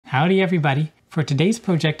Howdy everybody! For today's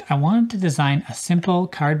project, I wanted to design a simple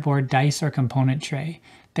cardboard dice or component tray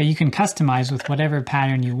that you can customize with whatever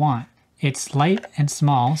pattern you want. It's light and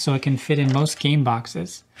small, so it can fit in most game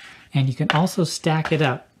boxes, and you can also stack it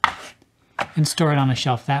up and store it on a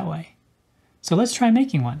shelf that way. So let's try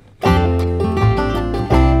making one.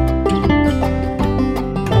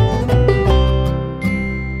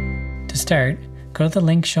 To start, go to the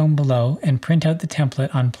link shown below and print out the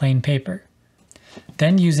template on plain paper.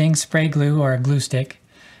 Then, using spray glue or a glue stick,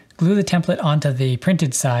 glue the template onto the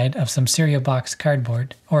printed side of some cereal box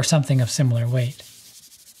cardboard or something of similar weight.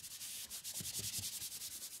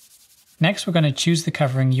 Next, we're going to choose the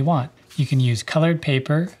covering you want. You can use colored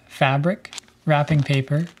paper, fabric, wrapping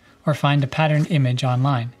paper, or find a patterned image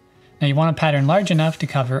online. Now you want a pattern large enough to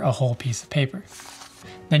cover a whole piece of paper.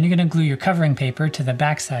 Then you're going to glue your covering paper to the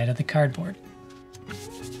back side of the cardboard.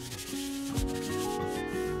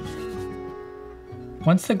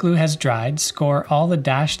 Once the glue has dried, score all the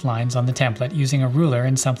dashed lines on the template using a ruler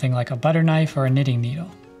and something like a butter knife or a knitting needle.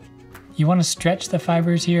 You want to stretch the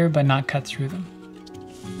fibers here, but not cut through them.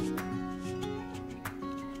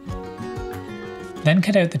 Then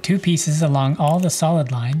cut out the two pieces along all the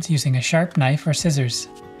solid lines using a sharp knife or scissors.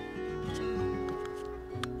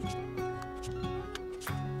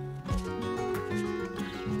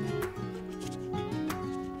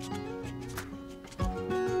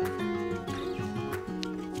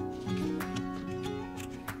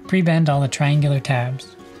 Pre-bend all the triangular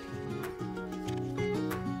tabs.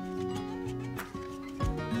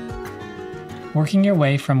 Working your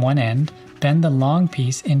way from one end, bend the long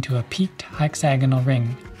piece into a peaked hexagonal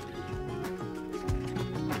ring.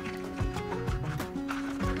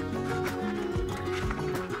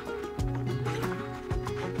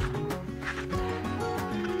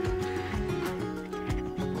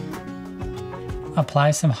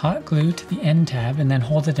 Apply some hot glue to the end tab and then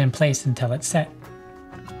hold it in place until it's set.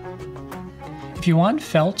 If you want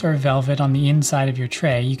felt or velvet on the inside of your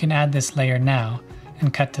tray, you can add this layer now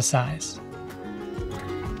and cut to size.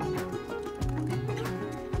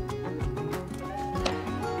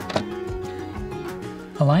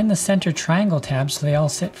 Align the center triangle tabs so they all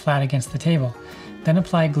sit flat against the table. Then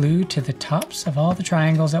apply glue to the tops of all the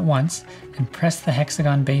triangles at once and press the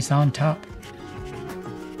hexagon base on top.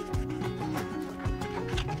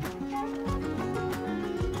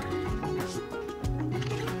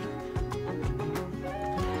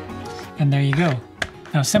 And there you go.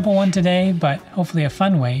 Now, a simple one today, but hopefully a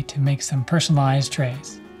fun way to make some personalized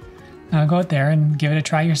trays. Now go out there and give it a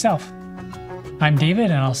try yourself. I'm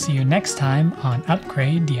David, and I'll see you next time on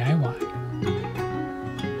Upgrade DIY.